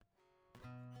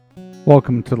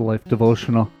Welcome to the Life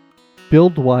Devotional.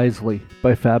 Build Wisely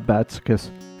by Batsakis.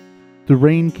 The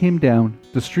rain came down,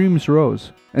 the streams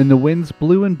rose, and the winds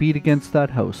blew and beat against that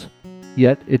house.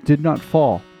 Yet it did not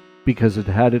fall, because it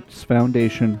had its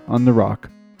foundation on the rock.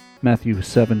 Matthew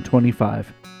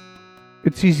 7:25.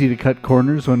 It's easy to cut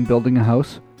corners when building a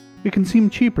house. It can seem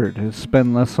cheaper to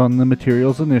spend less on the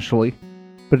materials initially,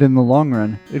 but in the long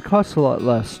run, it costs a lot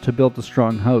less to build a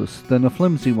strong house than a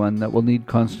flimsy one that will need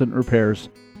constant repairs.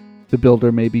 The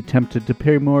builder may be tempted to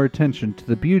pay more attention to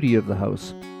the beauty of the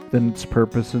house than its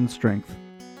purpose and strength.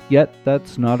 Yet,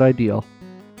 that's not ideal.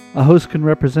 A house can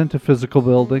represent a physical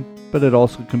building, but it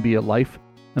also can be a life,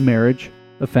 a marriage,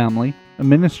 a family, a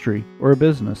ministry, or a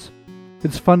business.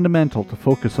 It's fundamental to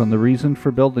focus on the reason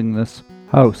for building this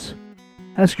house.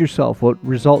 Ask yourself what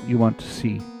result you want to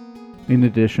see. In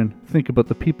addition, think about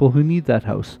the people who need that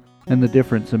house and the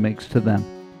difference it makes to them.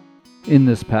 In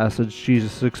this passage,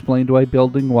 Jesus explained why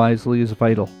building wisely is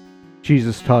vital.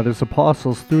 Jesus taught his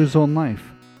apostles through his own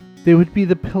life. They would be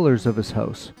the pillars of his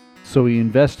house, so he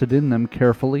invested in them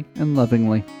carefully and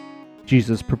lovingly.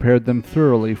 Jesus prepared them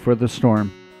thoroughly for the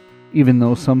storm. Even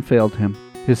though some failed him,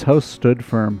 his house stood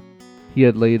firm. He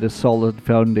had laid a solid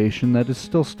foundation that is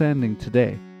still standing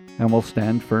today and will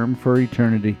stand firm for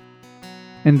eternity.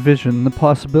 Envision the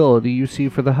possibility you see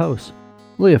for the house.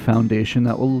 Lay a foundation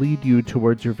that will lead you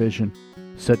towards your vision.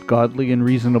 Set godly and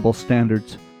reasonable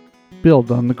standards.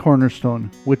 Build on the cornerstone,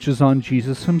 which is on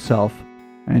Jesus himself,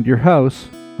 and your house,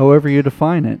 however you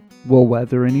define it, will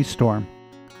weather any storm.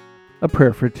 A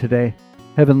prayer for today.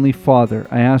 Heavenly Father,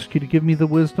 I ask you to give me the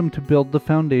wisdom to build the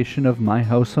foundation of my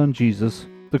house on Jesus,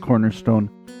 the cornerstone.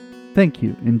 Thank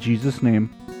you, in Jesus' name,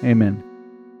 amen.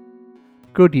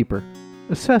 Go deeper.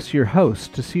 Assess your house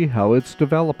to see how it's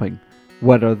developing.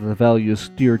 What are the values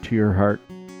dear to your heart?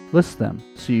 List them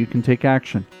so you can take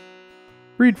action.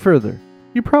 Read further.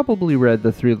 You probably read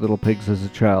The Three Little Pigs as a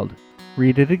child.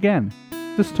 Read it again,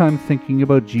 this time thinking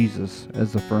about Jesus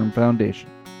as the firm foundation.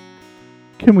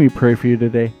 Can we pray for you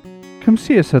today? Come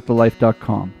see us at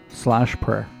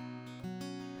thelife.com/prayer.